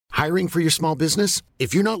Hiring for your small business?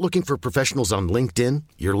 If you're not looking for professionals on LinkedIn,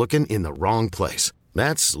 you're looking in the wrong place.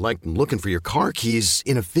 That's like looking for your car keys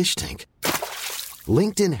in a fish tank.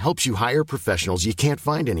 LinkedIn helps you hire professionals you can't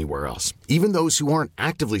find anywhere else, even those who aren't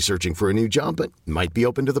actively searching for a new job but might be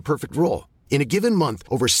open to the perfect role. In a given month,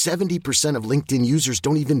 over 70% of LinkedIn users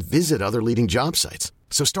don't even visit other leading job sites.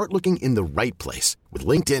 So start looking in the right place. With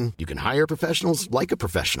LinkedIn, you can hire professionals like a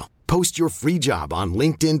professional. Post your free job on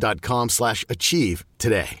linkedin.com/achieve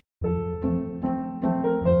today.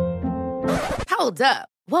 Hold up.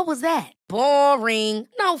 What was that? Boring.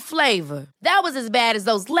 No flavor. That was as bad as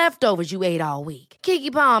those leftovers you ate all week.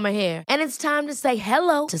 Keke Palmer here. And it's time to say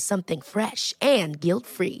hello to something fresh and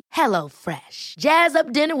guilt-free. Hello Fresh. Jazz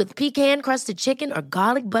up dinner with pecan-crusted chicken or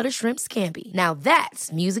garlic butter shrimp scampi. Now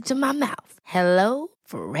that's music to my mouth. Hello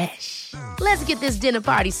Fresh. Let's get this dinner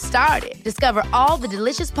party started. Discover all the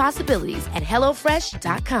delicious possibilities at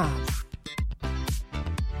hellofresh.com.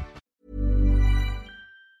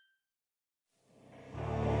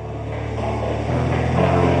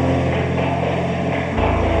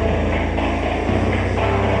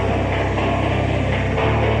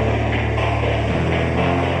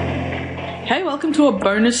 Hey, welcome to a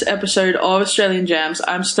bonus episode of Australian Jams.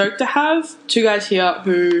 I'm stoked to have two guys here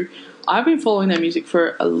who I've been following their music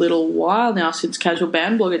for a little while now, since Casual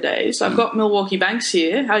Band Blogger days. I've got Milwaukee Banks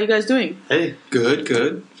here. How are you guys doing? Hey, good.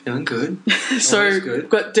 Feeling good. So, good. we've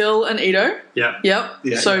got Dill and Ito. Yeah. Yep.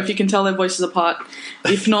 Yeah, So, yeah. if you can tell their voices apart.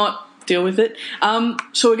 If not, deal with it.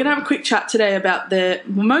 So, we're going to have a quick chat today about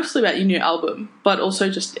mostly about your new album, but also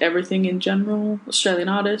just everything in general, Australian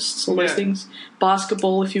artists, all those things.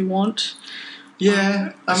 Basketball, if you want.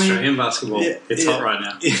 Yeah, I mean, Australian basketball. It's hot right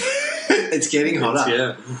now. It's getting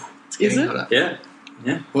hotter. It's getting Is it? hotter.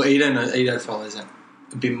 Yeah. Well, Ito follows it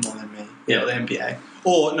a bit more than me. Yeah. The NBA.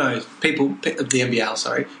 Or, no, the NBL,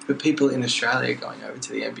 sorry. But people in Australia going over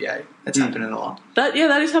to the NBA. That's happening a lot. That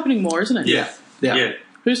is happening more, isn't it? Yeah.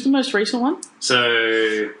 Who's the most recent one?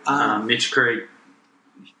 So, Mitch Creek.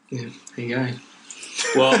 Yeah, there you go.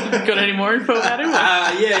 Well, Got any more info about him?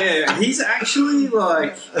 yeah. He's actually,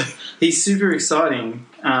 he's super exciting.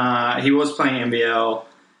 He was playing NBL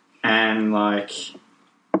and, hang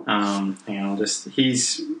on, let's see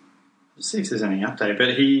if there's any update.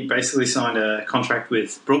 But he basically signed a contract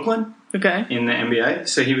with Brooklyn Okay. in the NBA.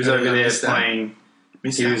 So he was over there playing...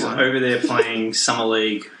 He was over there playing Summer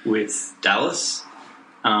League with Dallas.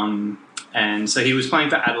 And so he was playing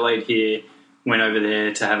for Adelaide here, went over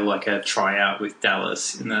there to have a tryout with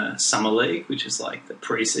Dallas in the Summer League, which is like the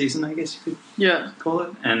pre-season, I guess you could call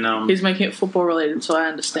it. And He's making it football related, so I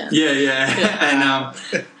understand. Yeah. So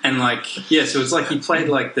it's like he played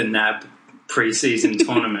the NAB pre-season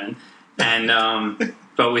tournament, and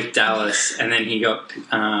but with Dallas, and then he got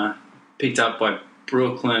picked up by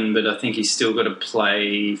Brooklyn, but I think he's still got to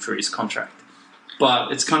play for his contract.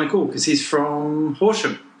 But it's kind of cool because he's from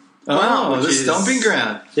Horsham. Oh, the stomping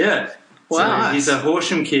ground. Yeah. Wow. So he's a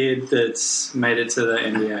Horsham kid that's made it to the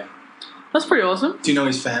NBA. That's pretty awesome. Do you know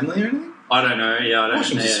his family or anything? I don't know. Yeah, I don't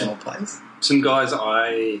Horsham's know. a small place. Some guys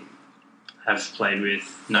I have played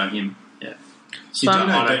with know him. Yeah. You do I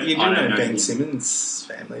know don't know Ben him. Simmons'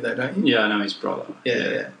 family, though, don't you? Yeah, I know his brother.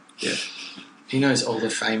 Yeah. He knows all the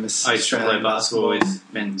famous I used to play Australian basketball with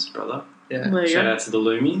Ben's brother. Yeah. There you Shout go. out to the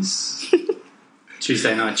Loomies.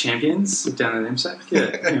 Tuesday night champions down at MSAC.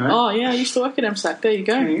 Yeah. Anyway. Oh, yeah, I used to work at MSAC. There you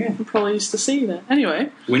go. Yeah. I probably used to see you there.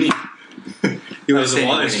 Anyway. Winning. You It's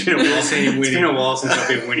been a while since I've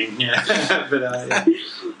been winning. Yeah. But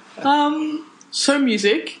So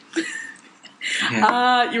music.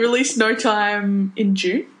 You released No Time in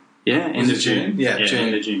June. yeah, end of June. Yeah, June.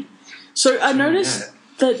 End of June. So I noticed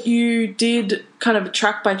that you did kind of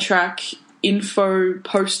track by track info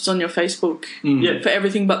posts on your Facebook for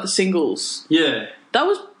everything but the singles. Yeah. That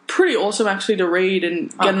was pretty awesome actually to read and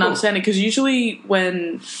get an cool. understanding, because usually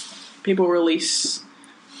when people release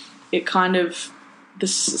it, kind of the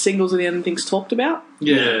singles are the only things talked about.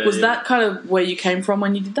 Yeah. Was that kind of where you came from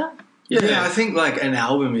when you did that? Yeah, I think an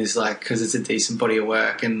album is because it's a decent body of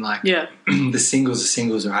work, and the singles are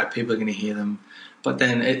singles, right? People are going to hear them, but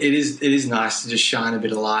then it is nice to just shine a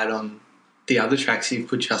bit of light on the other tracks you've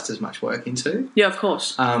put just as much work into. Yeah, of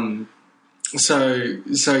course.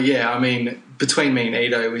 So yeah, I mean, between me and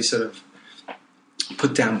Ito, we sort of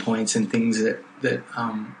put down points and things that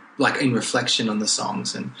in reflection on the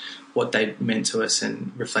songs and what they meant to us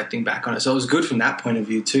and reflecting back on it. So it was good from that point of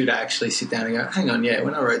view too, to actually sit down and go, hang on, yeah,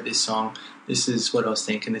 when I wrote this song, this is what I was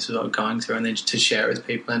thinking, this is what I was going through, and then to share it with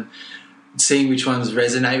people and seeing which ones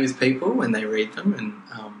resonate with people when they read them, and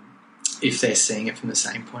if they're seeing it from the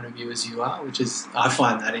same point of view as you are, which is, I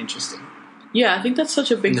find that interesting. Yeah, I think that's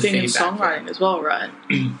such a big the thing in feedback, songwriting as well, right?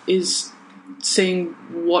 Is seeing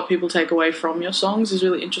what people take away from your songs is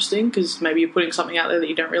really interesting because maybe you're putting something out there that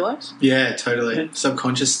you don't realise. Yeah, totally.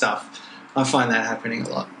 Subconscious stuff. I find that happening a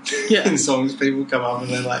lot. Yeah. In songs, people come up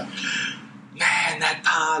and they're like, man, that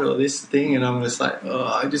part or this thing, and I'm just like, oh,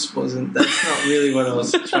 I just wasn't, that's not really what I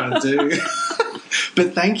was trying to do.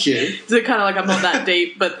 But thank you. Is it kind of like, I'm not that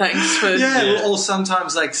deep, but thanks for... Yeah, or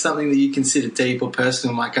sometimes like something that you consider deep or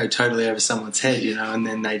personal might go totally over someone's head, you know, and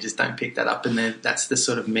then they just don't pick that up, and then that's the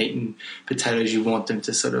sort of meat and potatoes you want them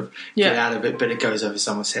to sort of get out of it, but it goes over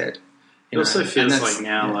someone's head. It also feels like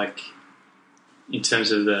now, like, in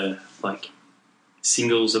terms of the, like,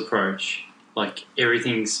 singles approach, like,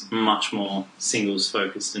 everything's much more singles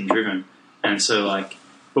focused and driven. And so, like,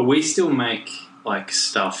 but we still make, like,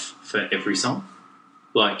 stuff for every song.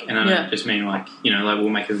 Like, and I don't just mean, like, you know, like, we'll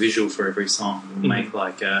make a visual for every song. We'll make,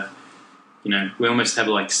 like, a, you know, we almost have,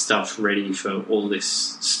 like, stuff ready for all this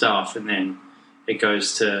stuff, and then it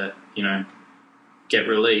goes to, you know, get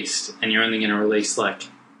released, and you're only going to release, like,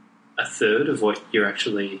 a third of what you're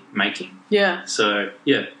actually making. Yeah. So,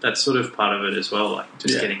 yeah, that's sort of part of it as well, like,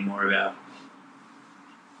 just getting more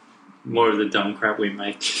of the dumb crap we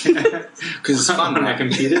make. Because it's fun on our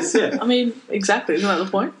computers, I mean, exactly. Isn't that the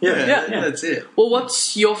point? Yeah, that's it. Well,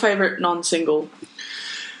 what's your favourite non-single?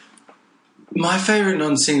 My favourite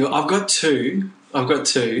non-single, I've got two,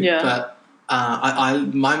 but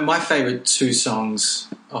my favourite two songs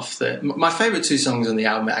my favourite two songs on the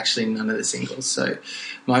album are actually none of the singles. So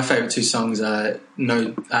my favourite two songs are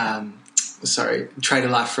Trade a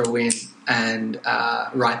Life for a Win and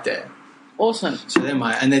Right There. Awesome. So they're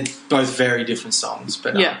both very different songs,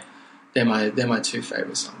 but they're my two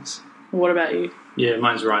favourite songs. What about you? Yeah,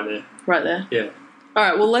 mine's Right There. Right There? Yeah. All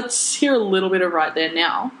right, well, let's hear a little bit of Right There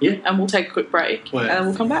now. Yeah. And we'll take a quick break, and then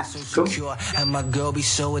we'll come back. Cool. And my girl be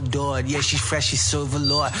so adored. Yeah, she's fresh, she's so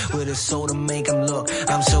velour. With a soul to make him look.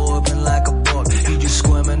 I'm so open like a book. You just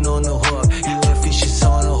swimming on the hook. You a fish, it's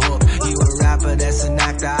on a hook. You a rapper, that's an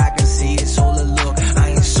actor. I can see it's all a look.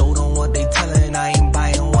 I ain't sold on what they telling. I ain't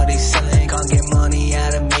buying what they selling. Can't get money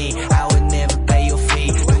out of me. I would never pay your fee.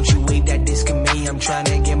 Don't you wait that disc of me. I'm trying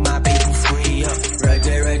to get my people free. Right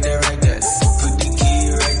there, right there, right there. Put the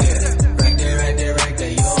key right there. Right there, right there, right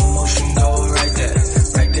there. Your emotion go right there.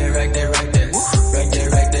 Right there, right there, right there. Right there,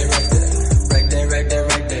 right there, right there. Right there, right there,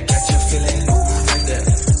 right there. Catch your feeling right there.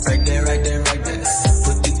 Right there, right there, right there.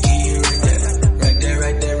 Put the key right there. Right there,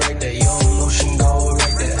 right there, right there. Your emotion go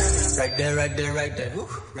right there. Right there, right there, right there.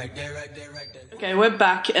 Right there, right there, right there. Okay, we're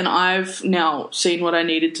back, and I've now seen what I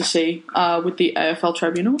needed to see with the AFL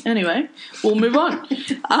Tribunal. Anyway, we'll move on.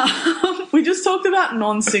 We just talked about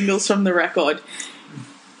non-singles from the record.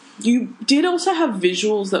 You did also have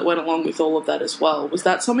visuals that went along with all of that as well. Was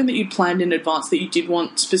that something that you planned in advance, that you did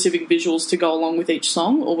want specific visuals to go along with each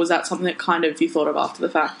song, or was that something that kind of you thought of after the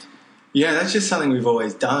fact? Yeah, that's just something we've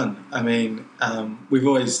always done. I mean, we've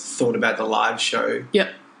always thought about the live show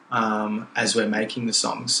as we're making the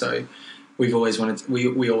songs. So we've always wanted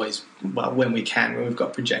we always, well, when we can, when we've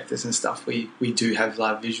got projectors and stuff, we do have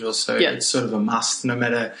live visuals. So it's sort of a must. No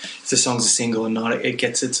matter if the song's a single or not, it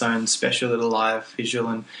gets its own special little live visual.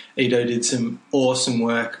 And Ido did some awesome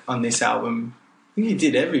work on this album. I think you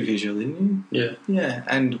did every visual, didn't you? Yeah. Yeah,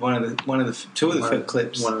 and two of the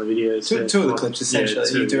clips. One of the videos. Two of the clips,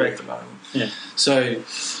 essentially. You directed one of them. Yeah. So,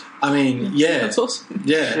 I mean, That's awesome.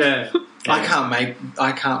 Yeah. I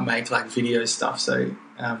can't make like video stuff, so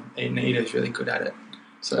Ido's really good at it.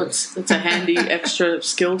 So That's a handy extra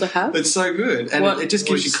skill to have. it's so good, and it just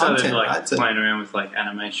gives you content, like, right? playing around with like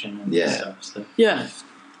animation and stuff. So. Yeah.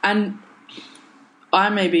 And I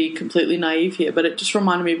may be completely naive here, but it just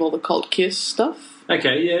reminded me of all the Cult Kiss stuff.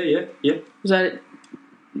 Okay, yeah. Was that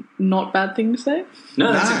not a bad thing to say?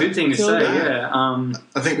 No, that's a good thing to Cool. say, No. yeah.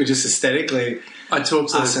 I think we're just aesthetically. I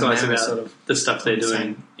talked to Us those and guys them about sort of the stuff they're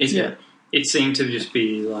same. doing. It seemed to just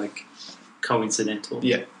be like coincidental.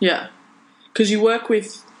 Yeah. Yeah. Because you work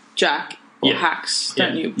with Jack or Yeah. Hacks,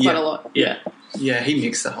 don't Yeah. you? Quite a lot. Yeah. Yeah, he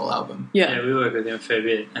mixed the whole album. Yeah. Yeah, we work with him a fair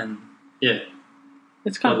bit, and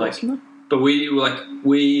It's kind of Like- awesome, though. but we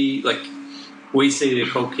see the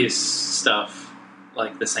Cold Kiss stuff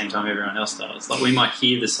like the same time everyone else does. Like we might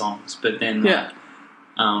hear the songs, but then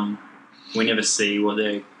we never see what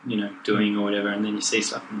they're doing or whatever, and then you see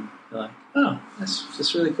stuff and you're like, oh,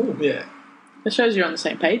 that's really cool. Yeah. It shows you're on the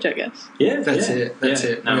same page, I guess. Yeah, That's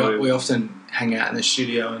it. No, We often hang out in the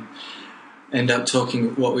studio and end up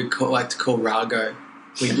talking what we like to call Rago.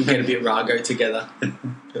 We get a bit Rago together. Do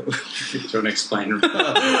you want to explain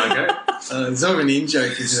Rago? It's sort of an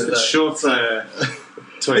in-joke, isn't it? It's short for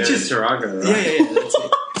Toyota Tarago, right?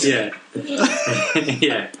 Yeah, that's it.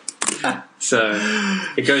 Yeah. Yeah. So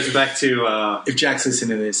it goes back to If Jack's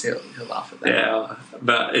listening to this, he'll laugh at that. yeah,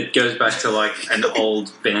 but it goes back to like an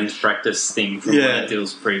old band practice thing from one of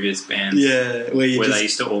Dill's previous bands. Yeah, where they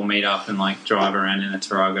used to all meet up and like drive around in a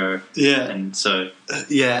Tarago. Yeah. And so and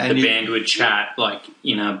the band would chat like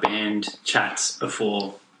band chats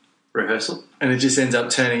before rehearsal. and it just ends up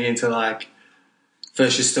turning into like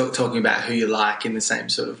first you're still talking about who you like in the same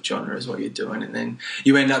sort of genre as what you're doing, and then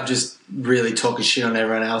you end up just really talking shit on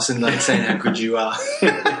everyone else and like saying how good you are.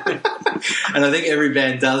 And I think every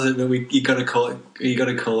band does it, but you got to call it.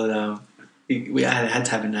 We had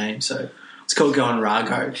to have a name, so it's called Going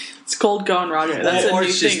Rago. It's called Going Rago. That's a or new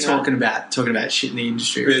it's thing, just right? talking about shit in the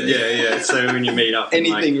industry. But Really. yeah. So when you meet up,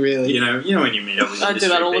 Anything and, like, really. you know when you meet up with I do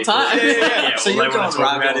that all the industry time. people, Yeah. So all you're they wanna Going talk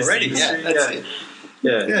about Rago is the already. Yeah, industry. that's it.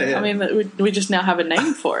 Yeah. I mean, we just now have a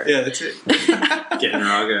name for it. Yeah, that's it. Getting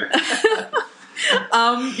Rago.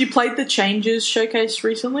 You played the Changes showcase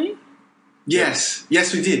recently. Yes,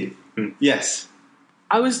 we did. Yes.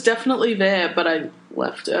 I was definitely there, but I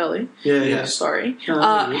left early. Yeah. Sorry. No,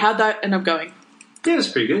 How'd that end up going? Yeah, it's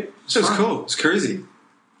pretty good. So it's cool. It's crazy.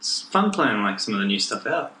 It's fun playing like some of the new stuff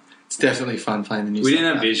out. It's definitely fun playing the new We stuff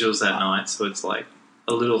didn't have out. visuals that night, so it's like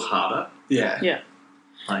a little harder. Yeah. Yeah.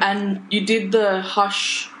 Like, And you did the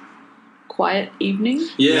Hush Quiet evening.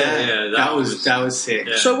 yeah, That was sick.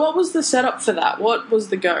 Yeah. So what was the setup for that? What was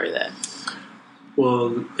the go there?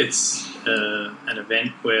 Well, it's an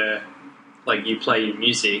event where like you play your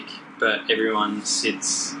music, but everyone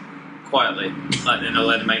sits quietly. Like they're not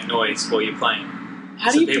allowed to make noise while you're playing. How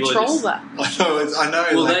So do you people are control just- that? I know.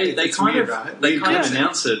 Well, like, they it's kind weird, of right? they kind of Yeah.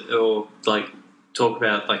 announce it or like talk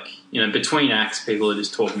about like between acts, people are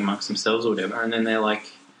just talking amongst themselves or whatever, and then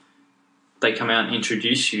they come out and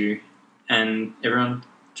introduce you, and everyone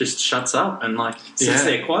just shuts up and like sits Yeah.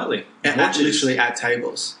 there quietly. and watches. Literally at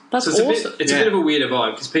tables. That's So it's awesome. it's Yeah. a bit of a weird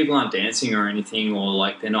vibe because people aren't dancing or anything, or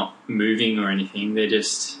like they're not moving or anything. They're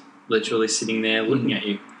just literally sitting there looking at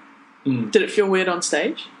you. Did it feel weird on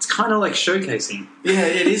stage? It's kind of like showcasing. Yeah,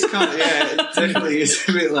 it is kind of. Yeah, it definitely is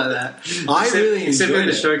a bit like that. I really Except in enjoyed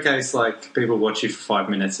the it. showcase, like people watch you for 5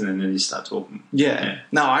 minutes and then they just start talking. Yeah.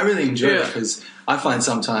 No, I really enjoy it Yeah. because I find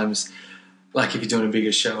sometimes, like if you're doing a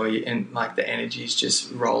bigger show and like the energy's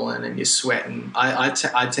just rolling and you're sweating, I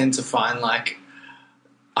tend to find like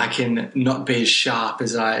I can not be as sharp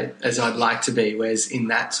as I'd like to be. Whereas in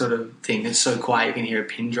that sort of thing, it's so quiet you can hear a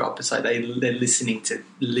pin drop. It's like they're listening to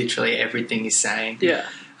literally everything he's saying. Yeah.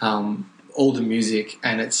 All the music,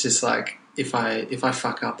 and it's just like if I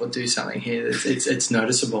fuck up or do something here, it's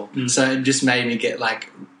noticeable. So it just made me get like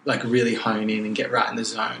really hone in and get right in the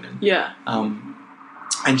zone. And Yeah.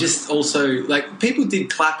 and just also like people did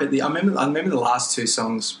clap at the. I remember the last two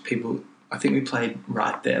songs. People, I think we played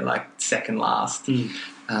right there, like second last, and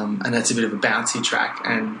that's a bit of a bouncy track.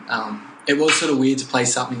 And it was sort of weird to play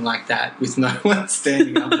something like that with no one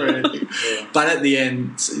standing up or anything. But at the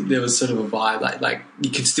end, there was sort of a vibe. Like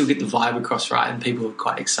you could still get the vibe across right, and people were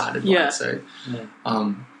quite excited. Yeah. By it. So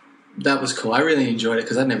that was cool. I really enjoyed it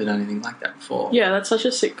because I'd never done anything like that before. Yeah, that's such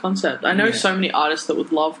a sick concept. I know Yeah. so many artists that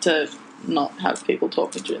would love to not have people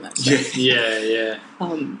talking during that Yeah. stuff. Yeah.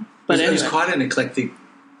 But It was anyway. quite an eclectic,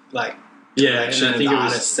 like. Yeah, collection and I of think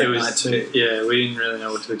artists it that was night too. yeah, we didn't really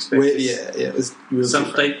know what to expect. It was really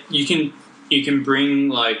different. You can bring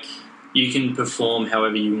like you can perform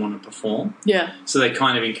however you want to perform. Yeah. So they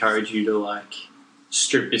kind of encourage you to like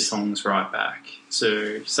strip your songs right back.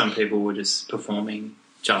 So some people were just performing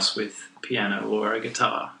just with piano or a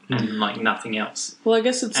guitar and like nothing else. Well, I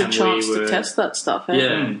guess it's a And chance we to were- test that stuff, eh?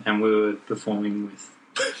 Yeah, and we were performing with.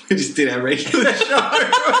 We just did our regular show.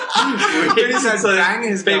 We just had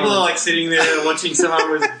bangers. People going. are like sitting there watching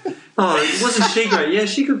someone with. Oh, wasn't she great? Yeah,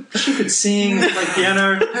 she could sing, play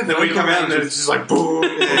piano. Then we come out and it's just like boom.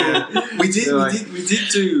 We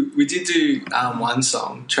did do one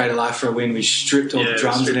song, "Trade a Life for a Win." We stripped all Yeah, the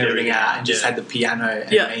drums and stripped everything everything. out and just Yeah. had the piano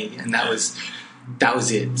and Yeah. me, and that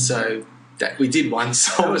was it. So we did one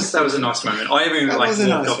song. That was a nice moment. I even That like was a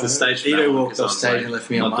walked nice off the moment. stage. for Ito that one walked 'cause I off was, stage like, and left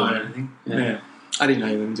me on not my doing own. anything. Yeah. I didn't know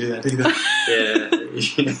you wouldn't do that either.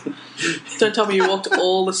 Yeah. Don't tell me you walked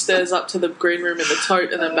all the stairs up to the green room in the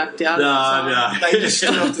tote and then back down. No. They just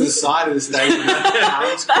stood off to the side of the stage and had their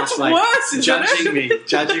arms crossed, like, worse, isn't it?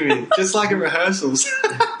 judging me, just like at rehearsals.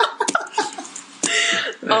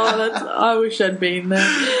 I wish I'd been there.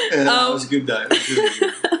 Yeah, that was good though. It was really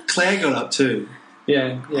good. Claire got up too.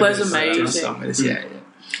 Yeah. Claire's With us, amazing. song with us, yeah.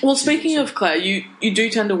 Well, speaking of Claire, you do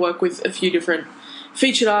tend to work with a few different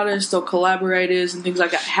featured artists or collaborators and things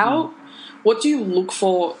like that. What do you look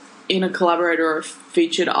for in a collaborator or a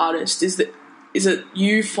featured artist? Is it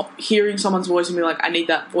you hearing someone's voice and be like, I need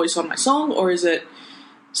that voice on my song, or is it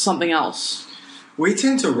something else? We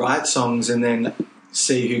tend to write songs and then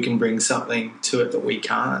see who can bring something to it that we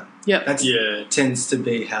can't. Yep. That tends to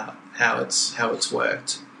be how it's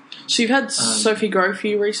worked. So you've had Sophie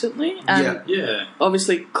Grophy recently, and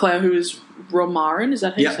obviously Claire, who is Romarin, is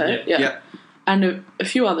that how you say it? Yeah. And a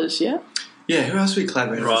few others, yeah? Yeah, who else we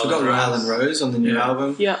collaborated with? I forgot Rylan Rose on the new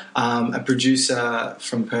album. Yeah. A producer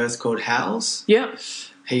from Perth called Howls. Yeah.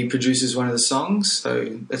 He produces one of the songs,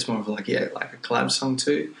 so that's more of like a collab song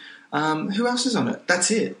too. Who else is on it?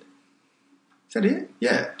 That's it. Is that it?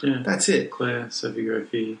 Yeah. That's it. Claire, Sophie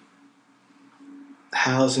Grophy,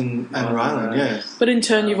 Howls and Rylan, yeah. But in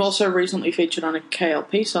turn, you've also recently featured on a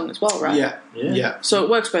KLP song as well, right? Yeah. So it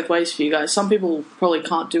works both ways for you guys. Some people probably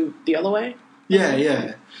can't do the other way.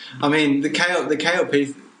 Yeah. I mean, the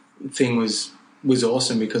KLP thing was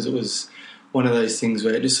awesome because it was one of those things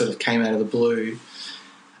where it just sort of came out of the blue,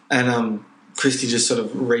 and Christy just sort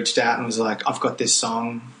of reached out and was like, "I've got this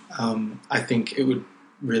song. I think it would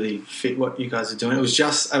really fit what you guys are doing." It was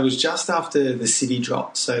just after The City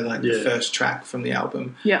dropped, so like the first track from the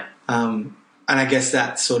album. Yeah. And I guess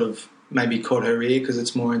that sort of maybe caught her ear because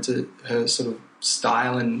it's more into her sort of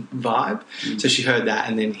style and vibe. So she heard that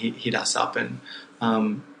and then hit us up, and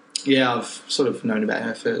I've sort of known about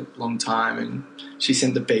her for a long time, and she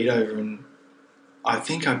sent the beat over, and I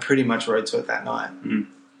think I pretty much wrote to it that night.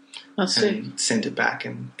 And sent it back,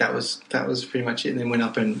 and that was pretty much it. And then went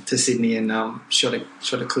up to Sydney and shot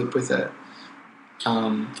a clip with her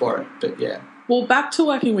for it. But yeah. Well, back to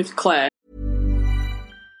working with Claire.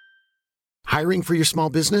 Hiring for your small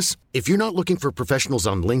business? If you're not looking for professionals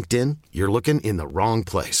on LinkedIn, you're looking in the wrong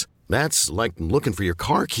place. That's like looking for your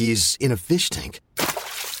car keys in a fish tank.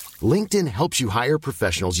 LinkedIn helps you hire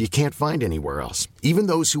professionals you can't find anywhere else, even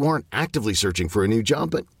those who aren't actively searching for a new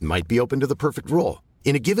job but might be open to the perfect role.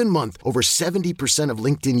 In a given month, over 70% of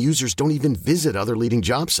LinkedIn users don't even visit other leading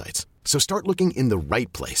job sites. So start looking in the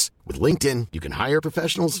right place. With LinkedIn, you can hire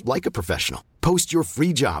professionals like a professional. Post your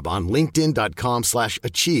free job on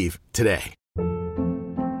linkedin.com/achieve today.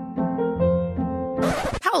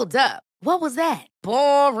 Hold up. What was that?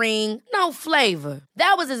 Boring. No flavor.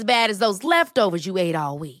 That was as bad as those leftovers you ate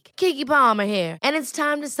all week. Keke Palmer here, and it's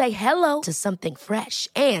time to say hello to something fresh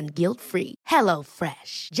and guilt-free.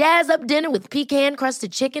 HelloFresh. Jazz up dinner with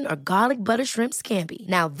pecan-crusted chicken or garlic butter shrimp scampi.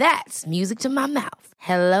 Now that's music to my mouth.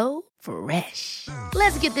 HelloFresh.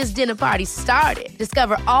 Let's get this dinner party started.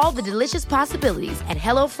 Discover all the delicious possibilities at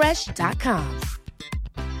HelloFresh.com.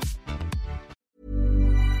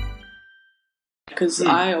 Because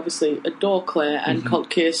I obviously adore Claire and Cold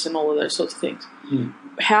Kiss and all of those sorts of things.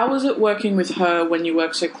 How was it working with her when you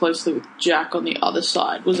worked so closely with Jack on the other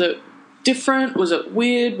side? Was it different? Was it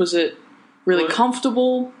weird? Was it really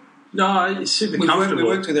comfortable? No, it's super comfortable. We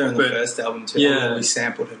worked with her on the first album too. Yeah. We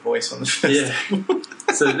sampled her voice on the first album.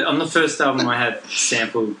 So on the first album I had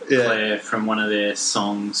sampled Claire from one of their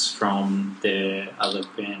songs from their other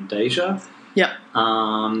band, Deja. Yeah.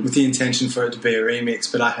 With the intention for it to be a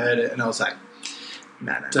remix, but I heard it and I was like,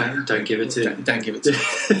 no, don't give it to don't give it to me.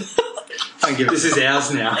 Don't give it. This is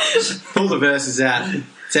ours now. Pull the verses out.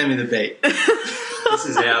 Send me the beat. This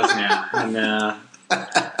is ours now. And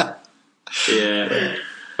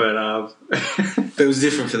but it was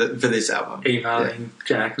different for this album. Emailing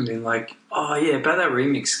Jack and being like, "Oh yeah, about that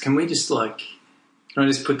remix, can I just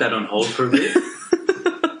put that on hold for a bit?"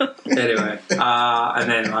 Anyway, and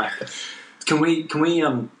then like, can we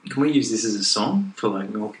use this as a song for like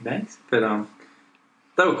Milky Days? But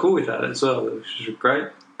they were cool with that as well, which was great.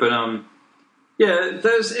 But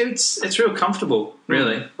it's real comfortable,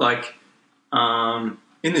 really. Like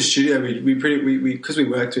in the studio, we because we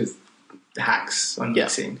worked with Hacks on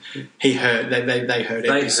mixing. He heard they heard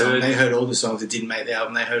every song. They heard all the songs that didn't make the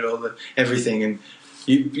album. They heard everything, and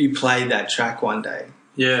you played that track one day.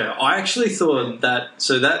 Yeah, I actually thought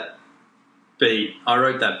that beat. I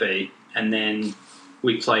wrote that beat, and then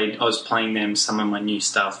I was playing them some of my new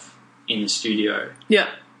stuff in the studio. Yeah.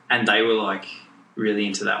 And they were like really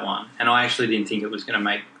into that one. And I actually didn't think it was going to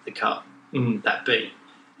make the cut, that beat.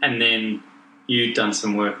 And then you'd done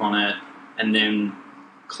some work on it, and then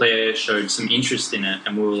Claire showed some interest in it,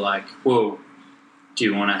 and we were like, whoa, do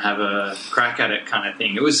you want to have a crack at it kind of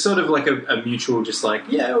thing? It was sort of like a mutual just like,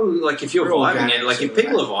 yeah, like if you're vibing it, like if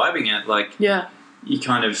people are vibing it, like you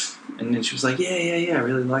kind of, and then she was like, yeah, I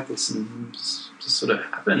really like this, and just sort of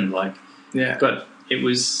happened, like, but it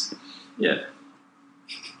was,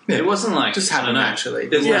 it wasn't like just happened naturally.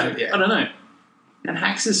 I don't know. And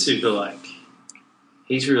Hax is super like,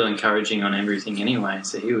 he's real encouraging on everything anyway.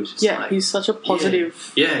 So he was just like, he's such a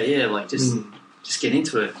positive. Yeah, like just get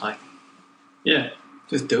into it, like,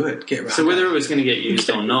 Just do it. Get right. So whether it was going to get used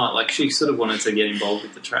or not, like she sort of wanted to get involved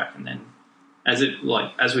with the track, and then as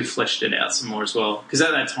we fleshed it out some more as well, because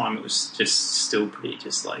at that time it was just still pretty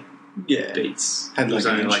just like beats. Had It was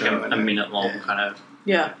like an only like intro a and minute long kind of.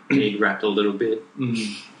 Yeah. He rapped a little bit.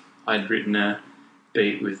 Mm. I'd written a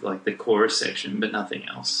beat with like the chorus section, but nothing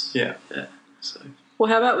else. Yeah. So Well,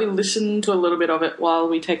 how about we listen to a little bit of it while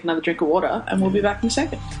we take another drink of water, and we'll be back in a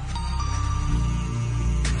second.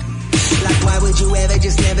 Like, why would you ever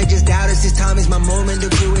just never just doubt us? This time is my moment, the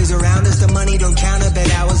crew is around us. The money don't count up,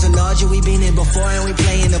 but hours are larger. We've been here before and we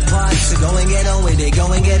playing the part. So go and get on with it,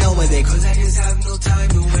 go and get on with it. Cause I just have no time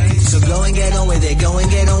to waste. So go and get on with it, go and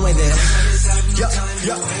get on with it.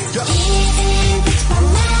 Even if it's my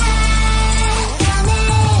life, got me,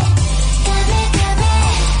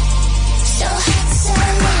 so hot, so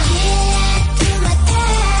hot. Yeah, do my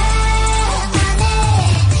time,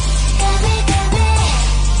 got me,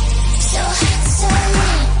 so hot, so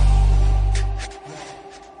hot.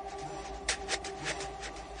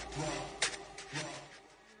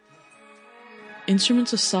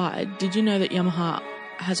 Instruments aside, did you know that Yamaha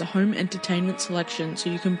has a home entertainment selection so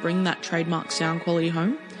you can bring that trademark sound quality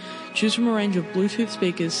home? Choose from a range of Bluetooth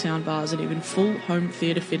speakers, soundbars, and even full home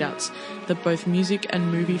theatre fit-outs that both music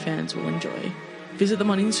and movie fans will enjoy. Visit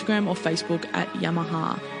them on Instagram or Facebook at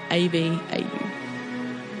Yamaha AVAU.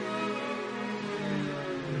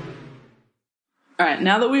 All right,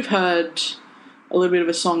 now that we've heard a little bit of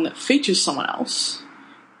a song that features someone else,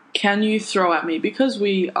 can you throw at me, because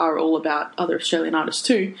we are all about other Australian artists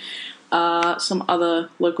too, some other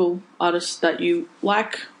local artists that you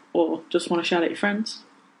like or just want to shout at your friends?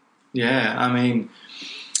 Yeah, I mean,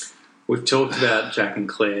 we've talked about Jack and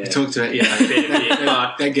Claire. we talked about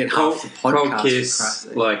they get half the Cold podcast. for Kiss, Christ's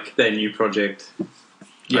sake. like their new project.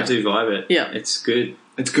 Yeah. I do vibe it. Yeah. It's good.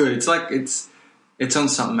 It's good. It's like it's on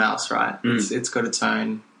something else, right? It's got its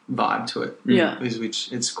own vibe to it. Yeah. Which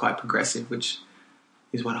it's quite progressive, which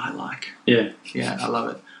is what I like. Yeah. Yeah, I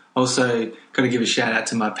love it. Also, got to give a shout out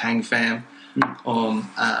to my Pang fam,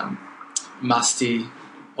 Musty,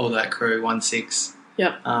 all that crew, 1-6.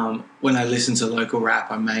 Yep. When I listen to local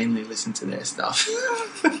rap, I mainly listen to their stuff.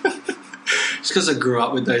 Just because I grew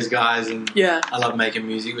up with those guys and Yeah. I love making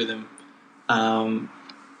music with them.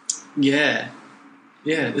 Yeah,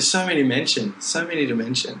 there's so many to mention.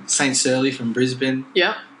 Saint Surly from Brisbane.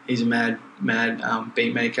 Yep. He's a mad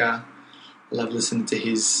beat maker. I love listening to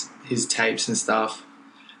his tapes and stuff.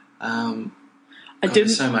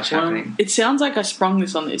 There's so much happening. It sounds like I sprung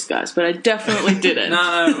this on these guys, but I definitely didn't. No,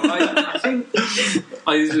 I think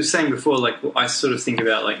I was saying before, like I sort of think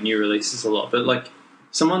about like new releases a lot, but like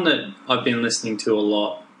someone that I've been listening to a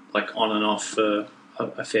lot, like on and off for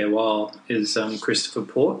a fair while, is Christopher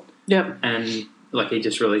Port. Yep. And like he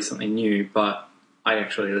just released something new, but I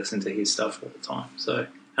actually listen to his stuff all the time. So,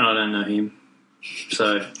 and I don't know him,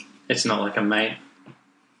 so it's not like a mate.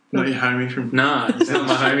 Not your homie from... No, he's not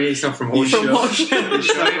my homie. He's not from Horseshoe. You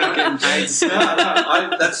sure you're not getting paid to say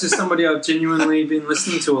that? That's just somebody I've genuinely been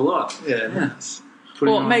listening to a lot. Yeah. Nice.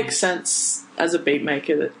 Well, it makes sense as a beat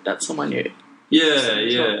maker that that's someone new.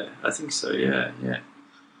 Yeah. I think so. Yeah.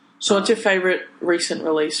 So what's your favourite recent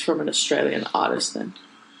release from an Australian artist then?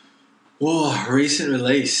 Oh, recent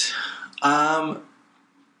release.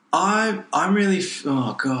 I'm really...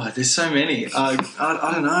 Oh, God, there's so many. I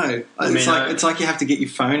don't know. It's like you have to get your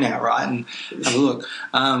phone out, right, and have a look.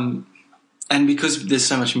 And because there's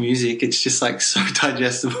so much music, it's just, like, so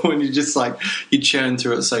digestible, and you churn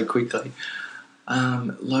through it so quickly.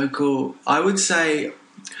 Local... I would say...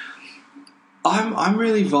 I'm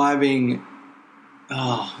really vibing...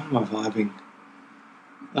 Oh, what am I vibing?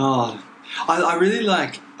 Oh... I really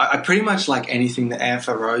like... I pretty much like anything that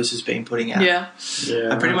Ampha Rose has been putting out. Yeah.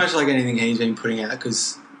 I pretty much like anything he's been putting out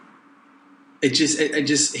because it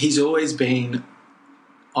just he's always been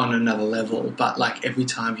on another level, but like every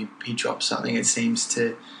time he drops something, it seems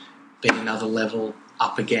to be another level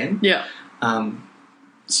up again. Yeah.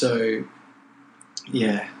 So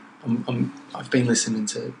yeah, I've been listening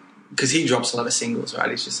to, because he drops a lot of singles, right?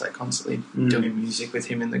 He's just like constantly doing music with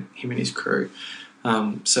him and his crew.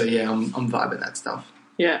 So yeah, I'm vibing that stuff.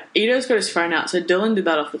 Yeah. Ito's got his phone out, so Dylan did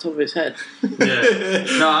that off the top of his head. Yeah.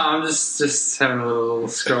 No, I'm just having a little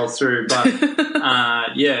scroll through, but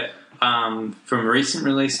from recent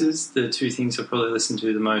releases, the two things I've probably listened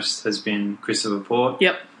to the most has been Christopher Port.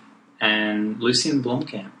 Yep. And Lucien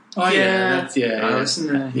Blomkamp. Oh Yeah. I listen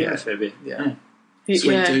to him a fair bit. Yeah. He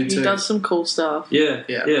Dude too. does some cool stuff. Yeah.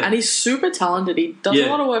 And he's super talented. He does a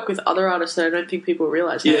lot of work with other artists that I don't think people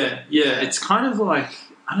realise. Yeah. It's kind of like,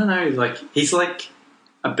 I don't know, like he's like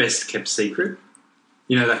a best kept secret.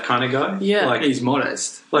 You know, that kind of guy? Yeah. Like He's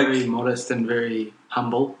modest. Like- Very modest and very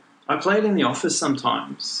humble. I play it in the office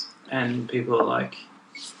sometimes, and people are like,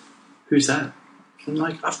 "Who's that?" I'm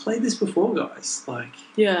like, "I've played this before, guys. Like,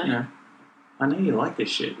 Yeah. you know, I know you like this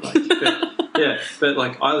shit." Like, but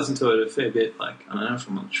like, I listen to it a fair bit. Like, I don't know, if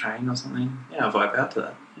I'm on the train or something. Yeah, I vibe out to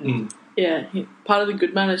that. Yeah, part of the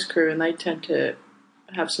Good Manners crew, and they tend to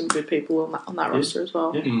have some good people on that roster as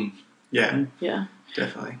well. Yeah. Yeah.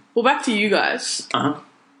 Definitely. Well, back to you guys. Uh huh.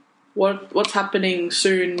 What's happening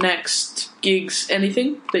soon? Next gigs?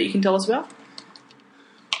 Anything that you can tell us about?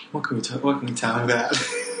 What can we tell them about?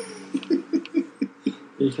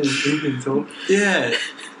 You can talk. Yeah,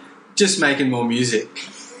 just making more music.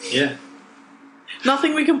 Yeah.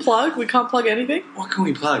 Nothing we can plug. We can't plug anything. What can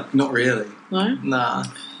we plug? Not really. No. Nah,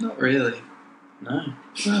 not really. No.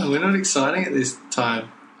 No, we're not exciting at this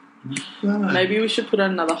time. No. Maybe we should put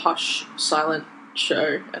on another Hush silent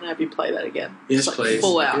show and have you play that again. Yes, It's please.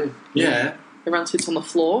 Full out. Yeah. Everyone sits on the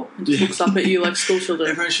floor and just looks up at you like school children.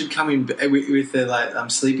 Everyone should come in with their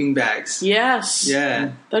sleeping bags. Yes.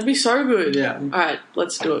 Yeah. That'd be so good. Yeah. All right,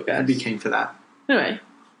 let's do it, guys. I'd be keen for that. Anyway,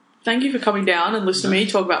 thank you for coming down and listening to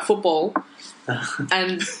me talk about football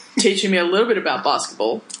and teaching me a little bit about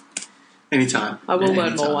basketball. Anytime. I will learn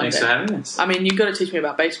Anytime. more one Thanks day. for having us. I mean, you've got to teach me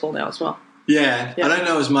about baseball now as well. Yeah. Yeah. I don't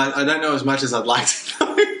know as much as I'd like to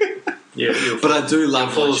know. Yeah, But I do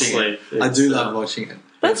love fall watching asleep. it. I do love watching it.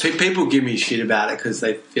 People give me shit about it because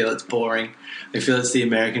they feel it's boring. They feel it's the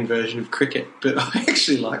American version of cricket. But I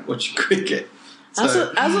actually like watching cricket. As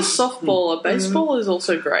So, a softballer, baseball is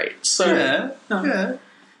also great. So yeah.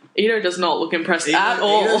 Ito does not look impressed Ito- at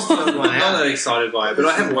all. Ito's not I'm one not out. that excited by it, but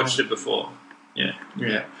I have watched it before. Yeah.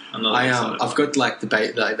 Yeah. I'm not that excited. I've got like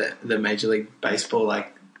the Major League Baseball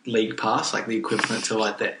like league pass, like the equivalent to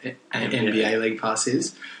like the NBA league pass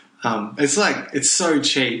is. It's so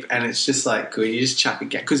cheap and it's just like good. You just chuck a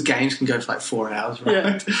game because games can go for like 4 hours, right?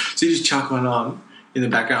 Yeah. So you just chuck one on in the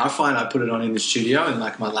background. I find I put it on in the studio and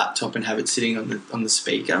like my laptop and have it sitting on the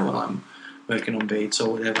speaker while I'm working on beats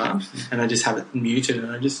or whatever, and I just have it muted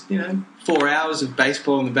and I just 4 hours of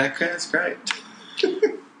baseball in the background. It's great.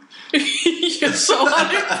 You're so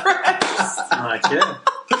unimpressed. Like, yeah.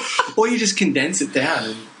 Or you just condense it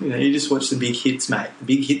down and you just watch the big hits, mate. The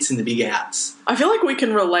big hits and the big outs. I feel like we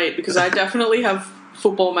can relate because I definitely have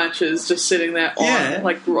football matches just sitting there on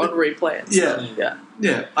on replay and stuff.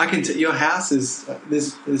 Yeah. I can. Your house is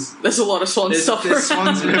There's a lot of Swan stuff there's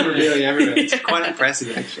around. Swans memorabilia everywhere. It's Yeah. quite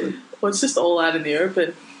impressive, actually. Well, it's just all out in the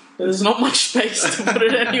open. There's not much space to put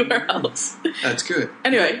it anywhere else. That's good.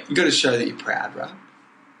 Anyway. You got to show that you're proud, right?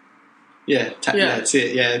 Yeah, Yeah. that's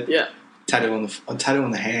it. Yeah, Yeah, tattoo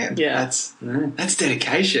on the hand. Yeah. that's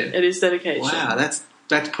dedication. it is dedication. Wow, that's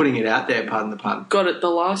putting it out there. Pardon the pun. Got it the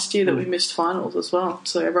last year that we missed finals as well,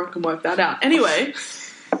 so everyone can work that out. Anyway,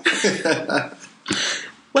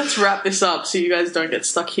 let's wrap this up so you guys don't get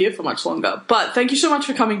stuck here for much longer. But thank you so much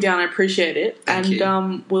for coming down. I appreciate it. Thank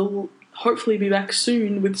and you. We'll hopefully be back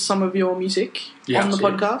soon with some of your music Yeah, on the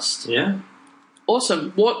absolutely. podcast. Yeah.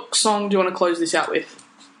 Awesome. What song do you want to close this out with?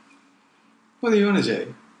 What do you want to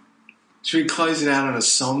do? Should we close it out on a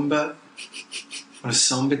somber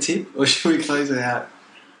tip, or should we close it out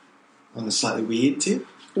on a slightly weird tip?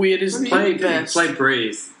 Weird is the best. Play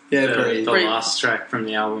Breathe. Yeah, the, Breathe. The Breathe. last track from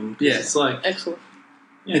the album. 'Cause Yeah. It's like, Excellent.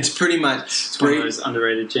 yeah, It's pretty much it's one of those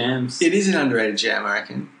underrated jams. It is an underrated jam, I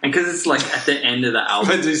reckon. And because it's like at the end of the I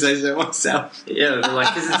album. do say so myself. Yeah,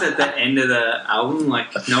 like because it's at the end of the album, like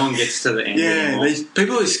no one gets to the end Yeah, anymore.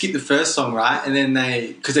 people always skip the first song, right? And then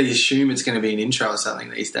because they assume it's going to be an intro or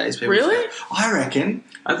something these days. People Really? say- I reckon.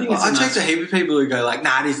 I think it's I a talk nice- to a heap of people who go like,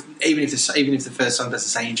 "Nah, even if the first song doesn't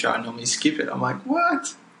say intro, I normally skip it." I'm like,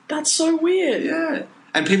 "What?" That's so weird. Yeah.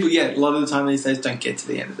 And people, a lot of the time these days don't get to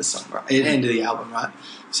the end of the song, right? The end of the album, right?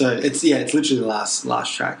 So it's literally the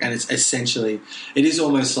last track, and it's essentially, it is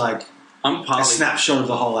almost like I'm a partly. snapshot of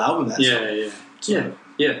the whole album. That song.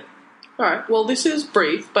 Yeah. All right. Well, this is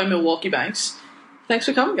Breathe by Milwaukee Banks. Thanks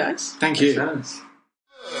for coming, guys. Thank you. Thanks.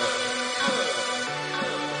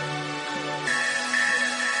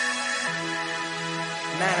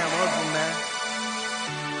 Man, I'm hopeful, man.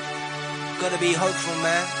 Gotta be hopeful,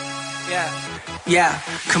 man. Yeah,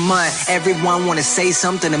 come on. Everyone wanna say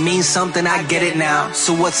something to mean something. I get it now.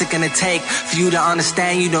 So what's it gonna take for you to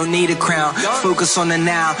understand? You don't need a crown. Focus on the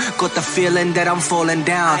now. Got the feeling that I'm falling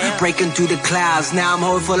down, breaking through the clouds. Now I'm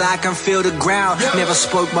hopeful I can feel the ground. Never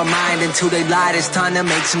spoke my mind until they lied. It's time to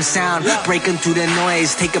make some sound. Breaking through the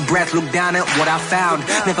noise. Take a breath. Look down at what I found.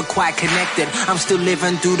 Never quite connected. I'm still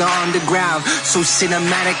living through the underground. So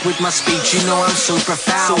cinematic with my speech. You know I'm so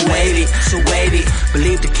profound. So wavy.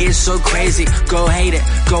 Believe the kid's so crazy. Go hate it.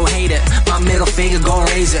 My middle finger gon'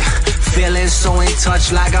 raise it. Feeling so in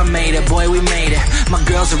touch like I made it. Boy, we made it. My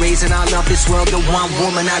girls are raising, I love this world. The one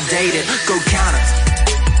woman I dated. Go count it.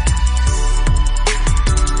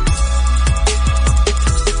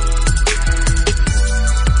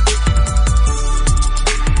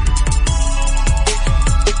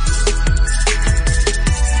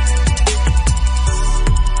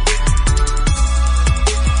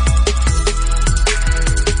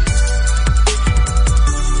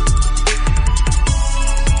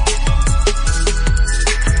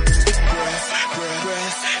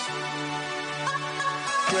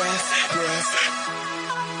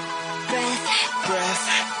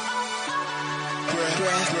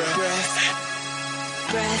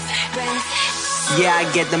 Yeah, I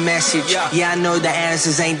get the message. Yeah, I know the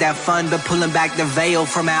answers ain't that fun, but pulling back the veil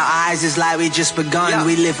from our eyes is like we just begun.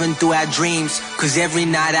 We living through our dreams, cause every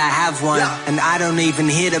night I have one. And I don't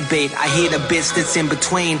even hear the beat, I hear the bits that's in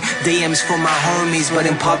between. DMs for my homies, but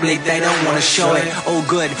in public they don't wanna show it. Oh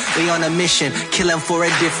good, we on a mission, killing for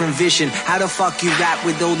a different vision. How the fuck you rap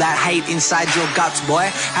with all that hate inside your guts,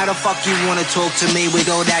 boy? How the fuck you wanna talk to me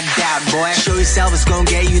with all that doubt, boy? Show yourself, it's gonna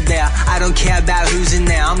get you there. I don't care about who's in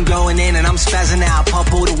there, I'm going in and I'm spazzing out.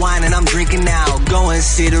 Pop all the wine and I'm drinking now. Go and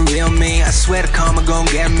see the real me. I swear the karma gon'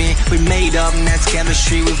 get me. We made up and that's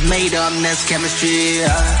chemistry. We've made up and that's chemistry.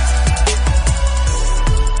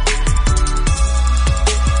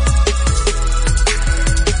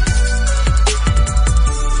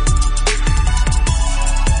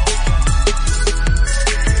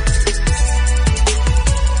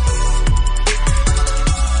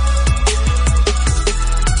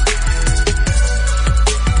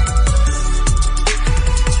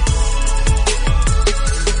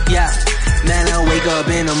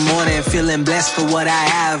 In the morning, feeling blessed for what I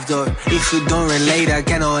have, though. If you don't relate, I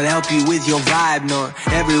cannot help you with your vibe, no.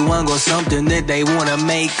 Everyone got something that they wanna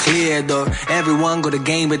make clear, though. Everyone got a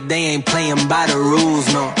game, but they ain't playing by the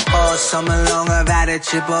rules, no. All summer long, I've had a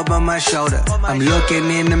chip up on my shoulder. I'm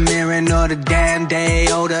looking in the mirror, know the damn day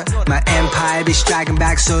older. My empire be striking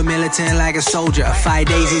back so militant like a soldier. 5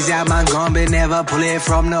 days he's out my gun, but never pull it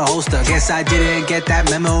from the holster. Guess I didn't get that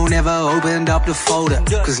memo, never opened up the folder.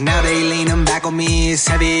 Cause now they leaning back on me, it's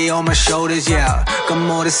heavy on my shoulders, yeah. Got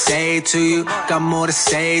more to say to you, got more to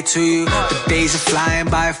say to you. The days are flying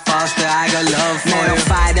by faster, I got love for you. Now I'm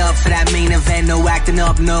fired up for that main event, no acting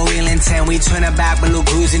up, no ill intent. We turn it back, but look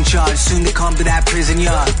who's in charge. Soon to come to that prison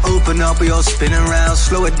yard. Open up, you're spinning around,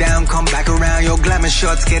 slow it down, come back around. Your glamour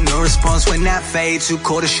shots get no response when that fades. 2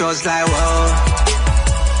 quarter shots like, whoa.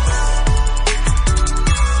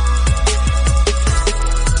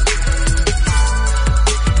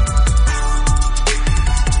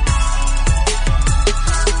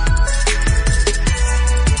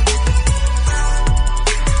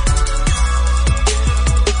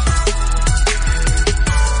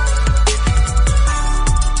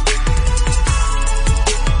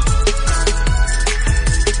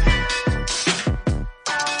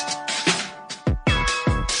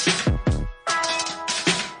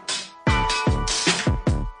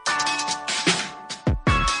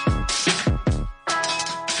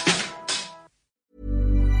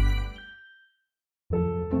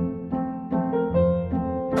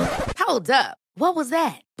 Hold up. What was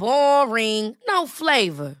that? Boring. No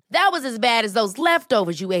flavor. That was as bad as those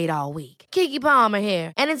leftovers you ate all week. Keke Palmer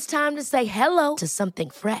here, and it's time to say hello to something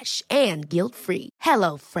fresh and guilt-free.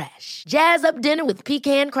 Hello Fresh. Jazz up dinner with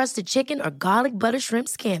pecan-crusted chicken or garlic butter shrimp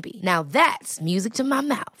scampi. Now that's music to my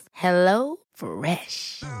mouth. Hello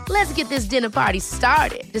Fresh. Let's get this dinner party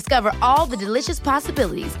started. Discover all the delicious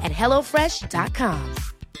possibilities at hellofresh.com.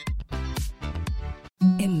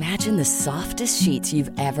 Imagine the softest sheets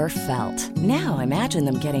you've ever felt. Now imagine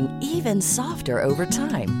them getting even softer over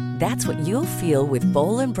time. That's what you'll feel with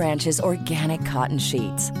Boll & Branch's organic cotton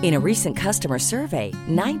sheets. In a recent customer survey,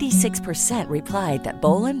 96% replied that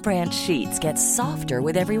Boll & Branch sheets get softer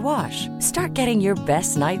with every wash. Start getting your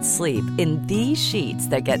best night's sleep in these sheets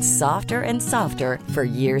that get softer and softer for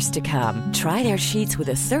years to come. Try their sheets with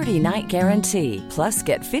a 30-night guarantee. Plus,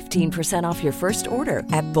 get 15% off your first order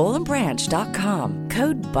at bollandbranch.com.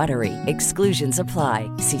 Code BUTTERY. Exclusions apply.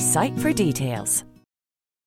 See site for details.